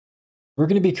We're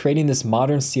going to be creating this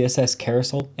modern CSS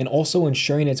carousel and also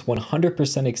ensuring it's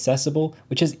 100% accessible,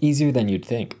 which is easier than you'd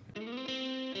think.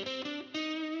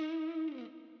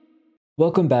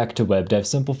 Welcome back to Web Dev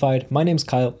Simplified. My name's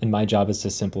Kyle and my job is to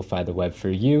simplify the web for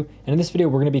you. And in this video,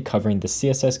 we're going to be covering the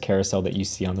CSS carousel that you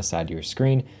see on the side of your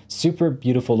screen. Super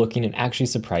beautiful looking and actually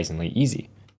surprisingly easy.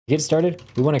 To get started,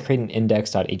 we want to create an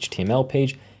index.html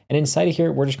page. And inside of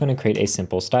here, we're just going to create a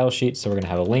simple style sheet. So we're going to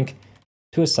have a link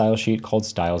to a style sheet called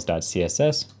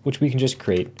styles.css, which we can just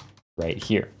create right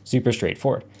here. Super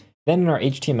straightforward. Then in our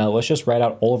HTML, let's just write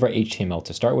out all of our HTML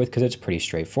to start with because it's pretty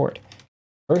straightforward.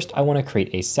 First, I want to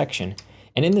create a section.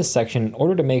 And in this section, in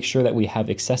order to make sure that we have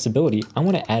accessibility, I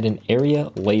want to add an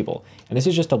area label. And this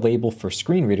is just a label for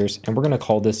screen readers, and we're going to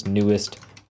call this newest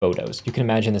photos. You can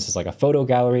imagine this is like a photo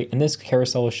gallery, and this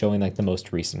carousel is showing like the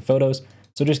most recent photos.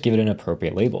 So just give it an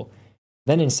appropriate label.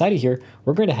 Then inside of here,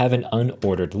 we're going to have an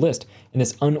unordered list. And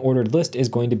this unordered list is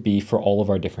going to be for all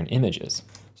of our different images.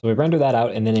 So we render that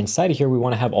out. And then inside of here, we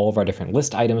want to have all of our different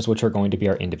list items, which are going to be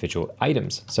our individual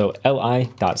items. So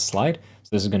li.slide. So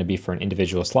this is going to be for an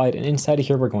individual slide. And inside of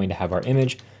here, we're going to have our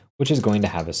image, which is going to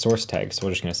have a source tag. So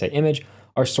we're just going to say image.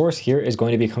 Our source here is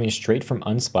going to be coming straight from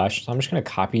Unsplash. So I'm just going to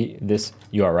copy this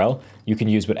URL. You can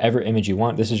use whatever image you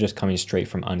want. This is just coming straight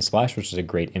from Unsplash, which is a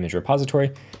great image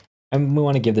repository. And we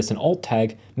want to give this an alt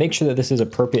tag, make sure that this is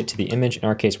appropriate to the image. In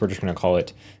our case, we're just going to call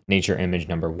it nature image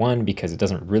number 1 because it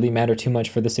doesn't really matter too much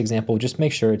for this example. Just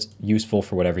make sure it's useful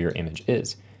for whatever your image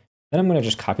is. Then I'm going to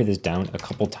just copy this down a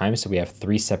couple times so we have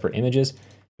 3 separate images.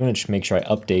 I'm going to just make sure I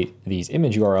update these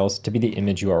image URLs to be the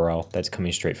image URL that's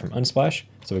coming straight from Unsplash.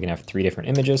 So we can have 3 different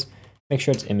images. Make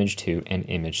sure it's image 2 and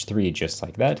image 3 just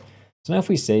like that. So now if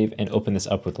we save and open this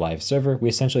up with live server, we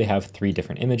essentially have 3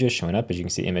 different images showing up. As you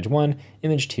can see, image 1,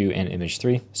 image 2, and image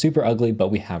 3. Super ugly, but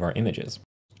we have our images.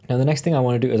 Now the next thing I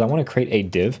want to do is I want to create a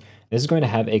div. This is going to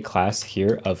have a class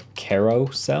here of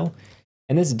carousel.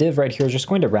 And this div right here is just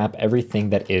going to wrap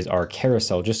everything that is our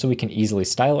carousel, just so we can easily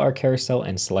style our carousel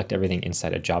and select everything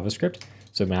inside of JavaScript.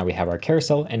 So now we have our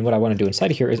carousel, and what I want to do inside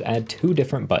of here is add 2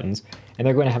 different buttons, and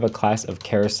they're going to have a class of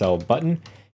carousel button,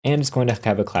 and it's going to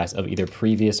have a class of either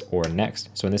previous or next.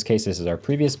 So in this case, this is our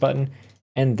previous button,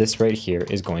 and this right here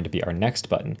is going to be our next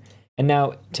button. And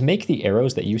now to make the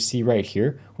arrows that you see right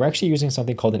here, we're actually using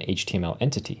something called an HTML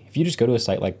entity. If you just go to a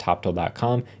site like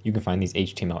toptal.com, you can find these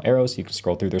HTML arrows. You can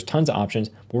scroll through, there's tons of options,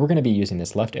 but we're going to be using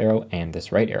this left arrow and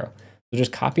this right arrow. So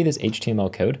just copy this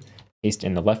HTML code, paste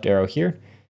in the left arrow here,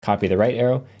 copy the right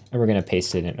arrow, and we're going to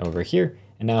paste it in over here.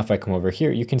 And now if I come over here,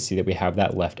 you can see that we have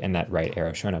that left and that right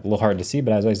arrow showing up. A little hard to see,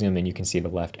 but as I zoom in, you can see the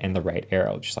left and the right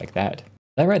arrow, just like that.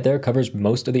 That right there covers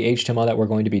most of the HTML that we're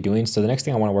going to be doing. So the next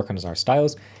thing I want to work on is our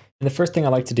styles. And the first thing I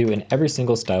like to do in every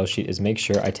single style sheet is make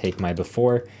sure I take my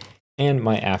before and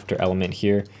my after element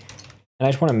here. And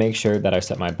I just want to make sure that I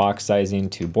set my box sizing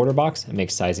to border box. It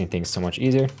makes sizing things so much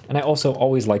easier. And I also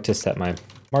always like to set my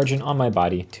margin on my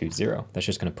body to 0. That's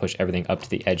just going to push everything up to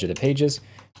the edge of the pages.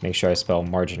 Make sure I spell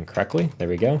margin correctly. There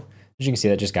we go. As you can see,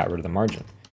 that just got rid of the margin.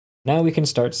 Now we can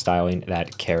start styling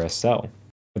that carousel.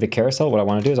 With the carousel, what I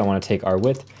want to do is I want to take our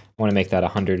width. I want to make that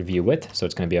 100 view width. So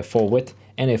it's going to be a full width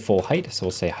and a full height. So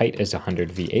we'll say height is 100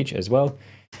 VH as well.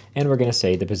 And we're going to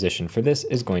say the position for this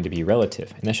is going to be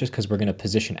relative. And that's just because we're going to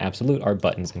position absolute our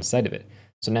buttons inside of it.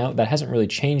 So now that hasn't really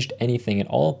changed anything at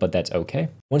all, but that's okay.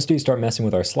 Once we start messing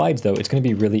with our slides though, it's going to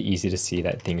be really easy to see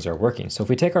that things are working. So if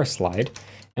we take our slide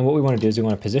and what we want to do is we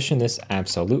want to position this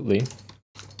absolutely.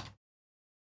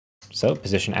 So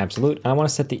position absolute, and I want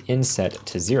to set the inset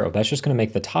to 0. That's just going to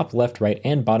make the top, left, right,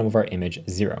 and bottom of our image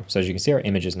 0. So as you can see, our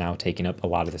image is now taking up a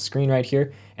lot of the screen right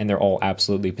here, and they're all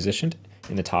absolutely positioned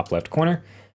in the top left corner.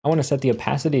 I want to set the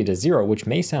opacity to 0, which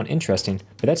may sound interesting,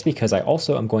 but that's because I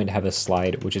also am going to have a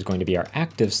slide, which is going to be our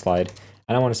active slide,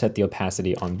 and I want to set the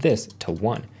opacity on this to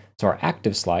 1. So our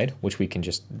active slide, which we can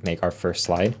just make our first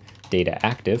slide, data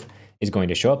active, is going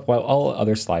to show up while all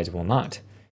other slides will not.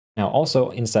 Now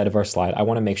also inside of our slide, I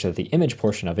want to make sure that the image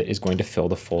portion of it is going to fill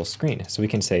the full screen. So we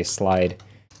can say slide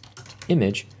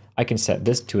image. I can set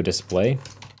this to a display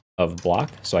of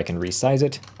block, so I can resize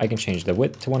it. I can change the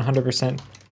width to 100%,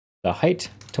 the height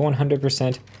to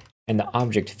 100%, and the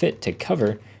object fit to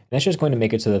cover. And that's just going to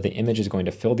make it so that the image is going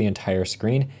to fill the entire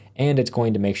screen, and it's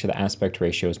going to make sure the aspect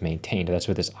ratio is maintained. That's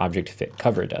what this object fit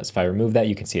cover does. If I remove that,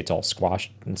 you can see it's all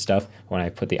squashed and stuff. When I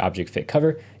put the object fit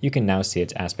cover, you can now see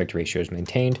its aspect ratio is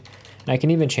maintained. And I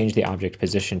can even change the object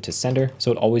position to center,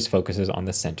 so it always focuses on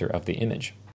the center of the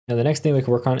image. Now the next thing we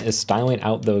can work on is styling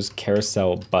out those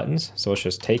carousel buttons. So let's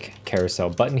just take carousel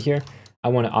button here. I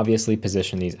want to obviously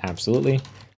position these absolutely.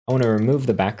 I want to remove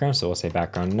the background, so we'll say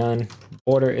background none.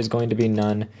 Border is going to be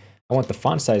none. I want the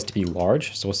font size to be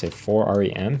large, so we'll say 4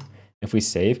 rem. If we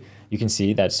save, you can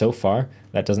see that so far,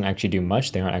 that doesn't actually do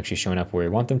much. They aren't actually showing up where we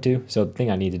want them to. So the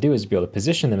thing I need to do is be able to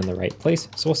position them in the right place.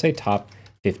 So we'll say top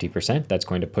 50%. That's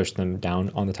going to push them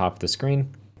down on the top of the screen.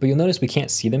 But you'll notice we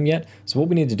can't see them yet. So what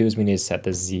we need to do is we need to set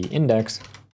the Z index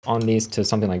on these to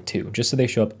something like 2, just so they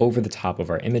show up over the top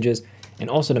of our images. And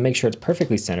also to make sure it's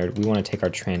perfectly centered, we want to take our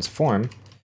transform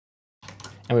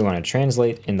and we want to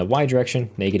translate in the Y direction,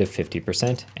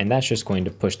 -50%, and that's just going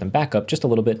to push them back up just a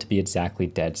little bit to be exactly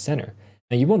dead center.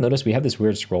 Now you will notice we have this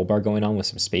weird scroll bar going on with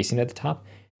some spacing at the top,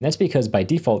 and that's because by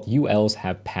default, ULs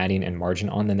have padding and margin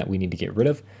on them that we need to get rid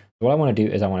of. So what I want to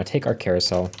do is I want to take our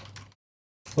carousel,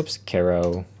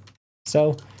 carousel,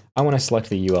 I want to select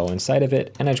the UL inside of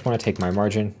it, and I just want to take my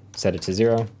margin, set it to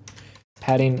 0,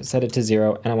 padding, set it to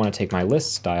 0, and I want to take my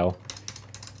list style,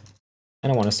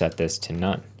 and I want to set this to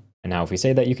none. And now if we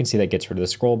say that, you can see that gets rid of the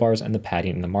scroll bars and the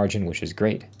padding and the margin, which is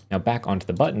great. Now back onto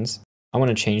the buttons, I want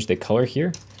to change the color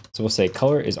here. So we'll say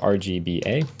color is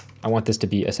RGBA. I want this to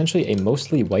be essentially a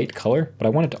mostly white color, but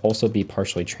I want it to also be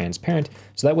partially transparent.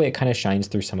 So that way it kind of shines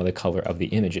through some of the color of the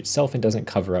image itself and doesn't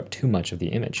cover up too much of the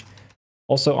image.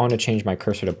 Also, I want to change my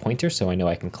cursor to pointer so I know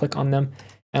I can click on them.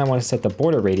 And I want to set the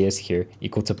border radius here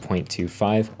equal to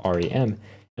 0.25 rem.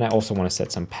 And I also want to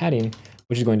set some padding,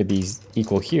 which is going to be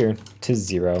equal here to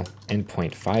 0 and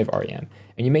 0.5 rem.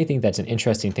 And you may think that's an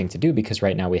interesting thing to do because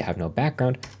right now we have no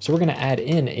background. So we're going to add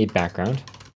in a background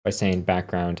by saying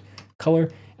background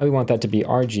color, and we want that to be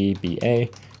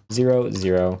RGBA 0,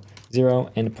 0, 0,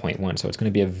 and 0.1. So it's going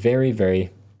to be a very, very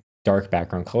dark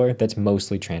background color that's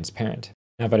mostly transparent.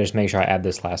 Now if I just make sure I add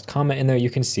this last comment in there,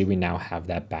 you can see we now have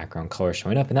that background color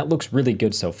showing up, and that looks really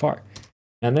good so far.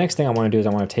 Now the next thing I want to do is I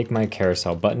want to take my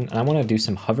carousel button and I want to do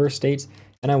some hover states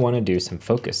and I want to do some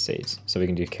focus states. So we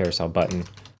can do carousel button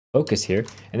focus here,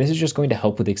 and this is just going to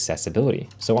help with accessibility.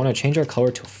 So I want to change our color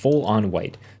to full on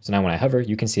white. So now when I hover,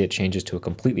 you can see it changes to a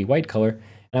completely white color,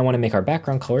 and I want to make our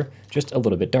background color just a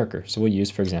little bit darker. So we'll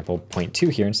use, for example, 0.2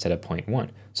 here instead of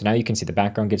 0.1. So now you can see the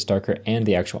background gets darker and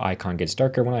the actual icon gets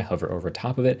darker when I hover over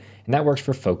top of it, and that works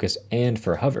for focus and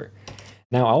for hover.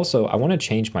 Now also, I want to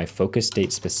change my focus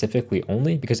state specifically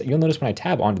only because you'll notice when I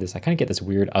tab onto this, I kind of get this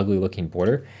weird ugly looking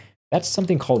border. That's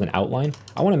something called an outline.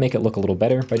 I want to make it look a little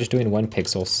better by just doing 1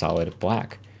 pixel solid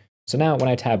black. So now when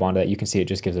I tab onto that, you can see it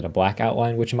just gives it a black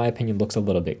outline, which in my opinion looks a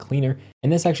little bit cleaner. And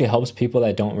this actually helps people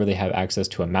that don't really have access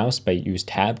to a mouse but use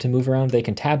tab to move around. They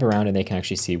can tab around and they can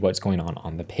actually see what's going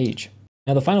on the page.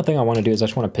 Now the final thing I want to do is I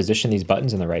just want to position these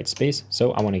buttons in the right space.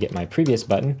 So I want to get my previous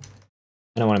button,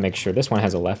 and I want to make sure this one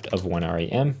has a left of 1 rem,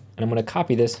 and I'm going to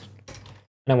copy this,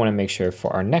 and I want to make sure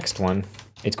for our next one,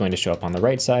 it's going to show up on the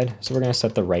right side. So we're going to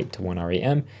set the right to 1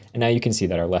 rem, and now you can see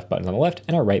that our left button is on the left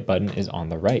and our right button is on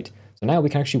the right. So now we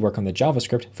can actually work on the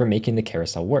JavaScript for making the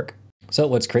carousel work. So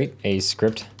let's create a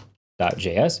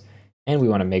script.js, and we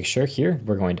want to make sure here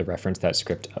we're going to reference that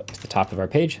script up to the top of our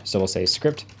page. So we'll say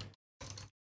script.js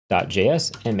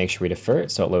and make sure we defer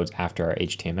it so it loads after our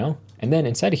HTML. And then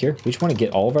inside of here, we just want to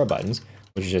get all of our buttons,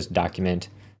 which is just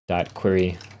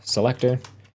document.query selector.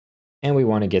 And we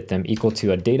want to get them equal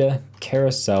to a data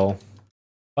carousel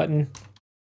button.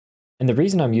 And the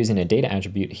reason I'm using a data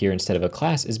attribute here instead of a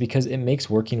class is because it makes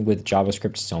working with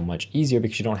JavaScript so much easier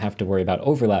because you don't have to worry about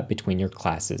overlap between your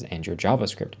classes and your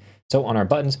JavaScript. So on our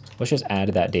buttons, let's just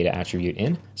add that data attribute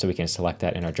in so we can select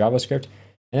that in our JavaScript.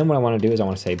 And then what I want to do is I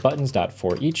want to say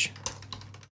buttons.forEach.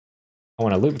 I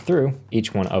want to loop through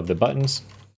each one of the buttons.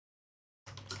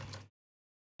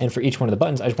 And for each one of the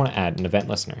buttons, I just want to add an event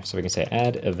listener. So we can say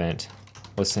add event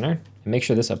listener and make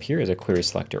sure this up here is a query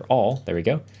selector all. There we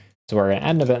go. So we're going to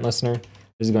add an event listener.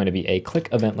 This is going to be a click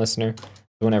event listener.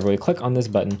 So whenever we click on this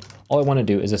button, all I want to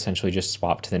do is essentially just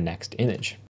swap to the next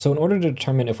image. So in order to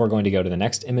determine if we're going to go to the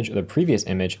next image or the previous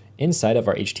image, inside of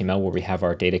our HTML where we have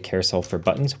our data carousel for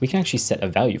buttons, we can actually set a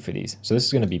value for these. So this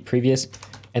is going to be previous,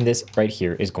 and this right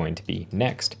here is going to be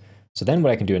next. So then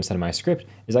what I can do inside of my script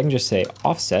is I can just say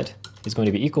offset is going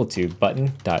to be equal to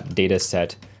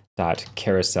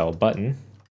button.dataset.carousel button.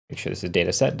 Make sure this is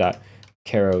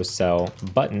dataset.carousel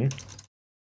button.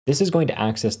 This is going to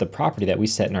access the property that we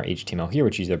set in our HTML here,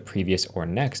 which is either previous or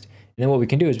next. And then what we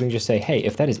can do is we can just say, hey,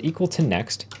 if that is equal to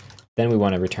next, then we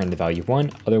want to return the value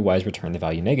 1, otherwise return the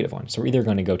value -1. So we're either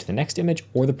going to go to the next image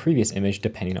or the previous image,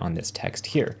 depending on this text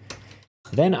here.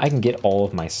 Then I can get all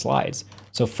of my slides.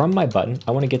 So from my button,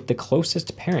 I want to get the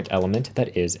closest parent element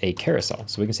that is a carousel.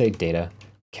 So we can say data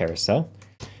carousel.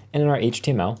 And in our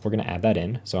HTML, we're going to add that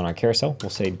in. So on our carousel, we'll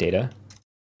say data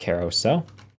carousel,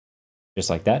 just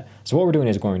like that. So what we're doing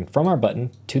is going from our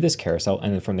button to this carousel,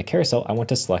 and then from the carousel, I want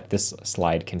to select this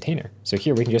slide container. So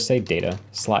here we can just say data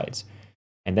slides.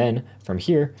 And then from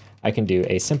here, I can do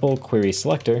a simple query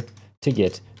selector to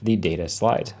get the data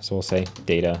slides. So we'll say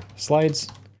data slides,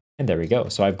 and there we go.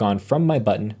 So I've gone from my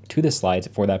button to the slides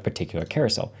for that particular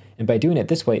carousel. And by doing it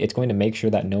this way, it's going to make sure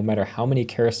that no matter how many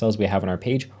carousels we have on our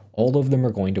page, all of them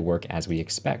are going to work as we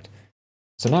expect.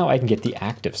 So now I can get the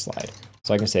active slide.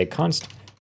 So I can say const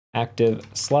active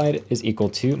slide is equal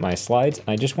to my slides. And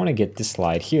I just want to get the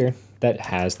slide here that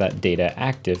has that data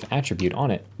active attribute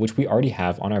on it, which we already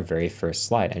have on our very first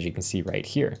slide, as you can see right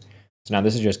here. So now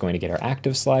this is just going to get our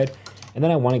active slide. And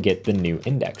then I want to get the new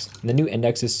index. And the new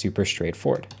index is super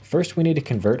straightforward. First, we need to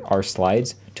convert our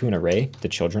slides to an array, the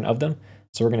children of them.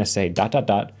 So we're going to say ...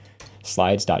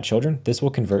 slides.children. This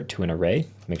will convert to an array.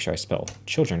 Make sure I spell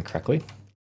children correctly.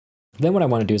 Then what I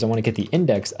want to do is I want to get the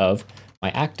index of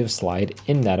my active slide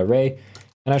in that array.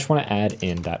 And I just want to add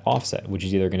in that offset, which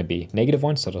is either going to be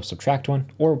 -1, so it'll subtract 1,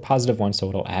 or +1, so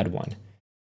it'll add 1.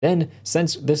 Then,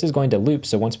 since this is going to loop,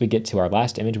 so once we get to our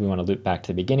last image, we want to loop back to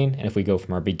the beginning. And if we go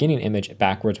from our beginning image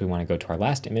backwards, we want to go to our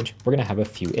last image. We're going to have a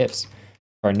few ifs.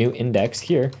 Our new index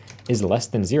here is less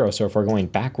than 0. So if we're going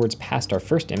backwards past our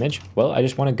first image, well, I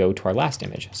just want to go to our last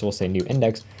image. So we'll say new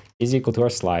index is equal to our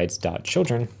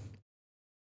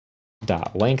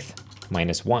slides.children.length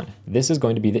 -1. This is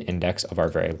going to be the index of our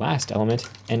very last element.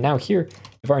 And now here,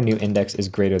 if our new index is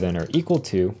greater than or equal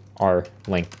to our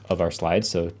length of our slides,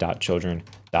 so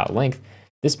 .children.length,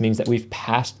 this means that we've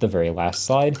passed the very last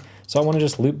slide. So I want to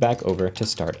just loop back over to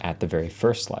start at the very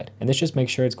first slide. And this just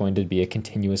makes sure it's going to be a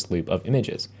continuous loop of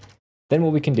images. Then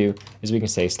what we can do is we can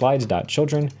say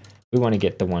slides.children. We want to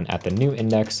get the one at the new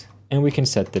index, and we can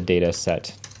set the data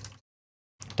set.active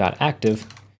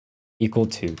equal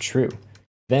to true.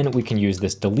 Then we can use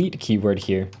this delete keyword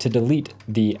here to delete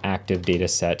the active data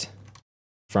set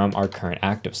from our current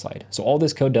active slide. So all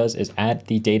this code does is add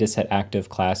the dataset active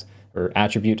class or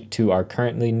attribute to our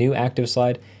currently new active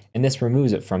slide, and this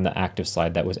removes it from the active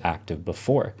slide that was active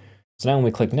before. So now when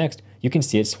we click next, you can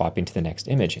see it swapping to the next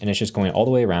image, and it's just going all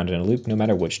the way around in a loop no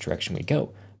matter which direction we go.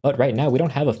 But right now we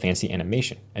don't have a fancy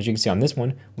animation. As you can see on this one,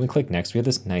 when we click next, we have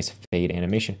this nice fade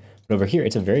animation. But over here,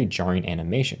 it's a very jarring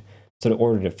animation. So in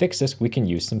order to fix this, we can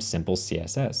use some simple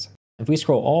CSS. If we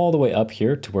scroll all the way up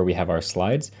here to where we have our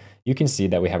slides, you can see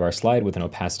that we have our slide with an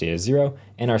opacity of 0,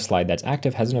 and our slide that's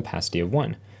active has an opacity of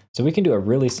 1. So we can do a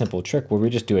really simple trick where we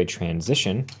just do a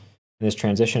transition. And this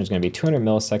transition is going to be 200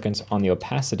 milliseconds on the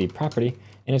opacity property,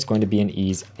 and it's going to be an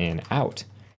ease in out.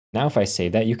 Now if I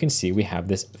save that, you can see we have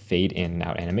this fade in and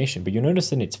out animation, but you'll notice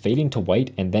that it's fading to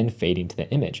white and then fading to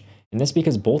the image. And that's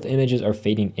because both images are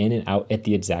fading in and out at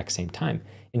the exact same time.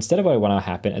 Instead of what I want to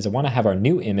happen is I want to have our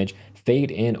new image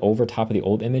fade in over top of the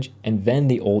old image, and then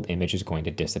the old image is going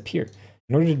to disappear.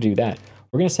 In order to do that,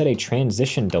 we're going to set a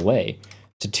transition delay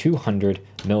to 200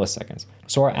 milliseconds.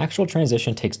 So our actual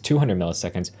transition takes 200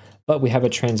 milliseconds, but we have a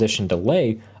transition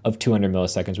delay of 200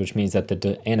 milliseconds, which means that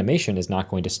the animation is not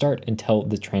going to start until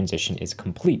the transition is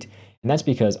complete. And that's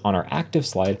because on our active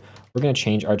slide, we're going to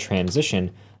change our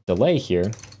transition delay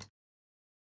here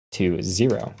to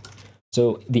 0.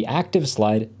 So the active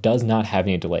slide does not have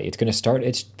any delay. It's going to start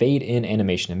its fade in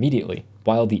animation immediately,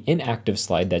 while the inactive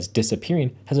slide that's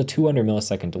disappearing has a 200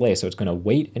 millisecond delay. So it's going to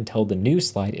wait until the new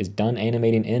slide is done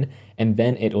animating in, and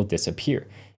then it will disappear.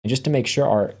 And just to make sure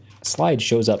our slide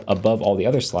shows up above all the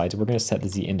other slides, we're going to set the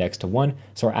z index to 1,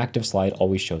 so our active slide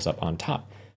always shows up on top.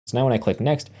 So now when I click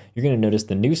next, you're going to notice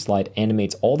the new slide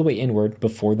animates all the way inward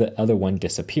before the other one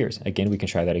disappears. Again, we can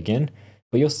try that again.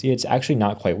 But you'll see it's actually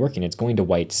not quite working. It's going to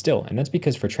white still. And that's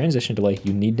because for transition delay,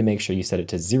 you need to make sure you set it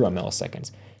to 0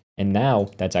 milliseconds. And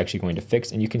now that's actually going to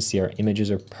fix, and you can see our images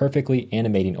are perfectly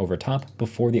animating over top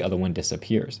before the other one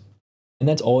disappears. And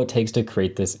that's all it takes to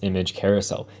create this image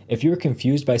carousel. If you're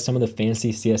confused by some of the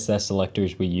fancy CSS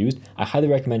selectors we used, I highly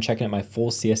recommend checking out my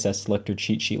full CSS selector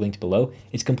cheat sheet linked below.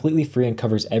 It's completely free and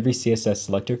covers every CSS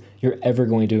selector you're ever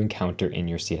going to encounter in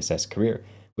your CSS career.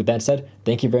 With that said,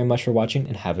 thank you very much for watching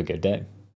and have a good day.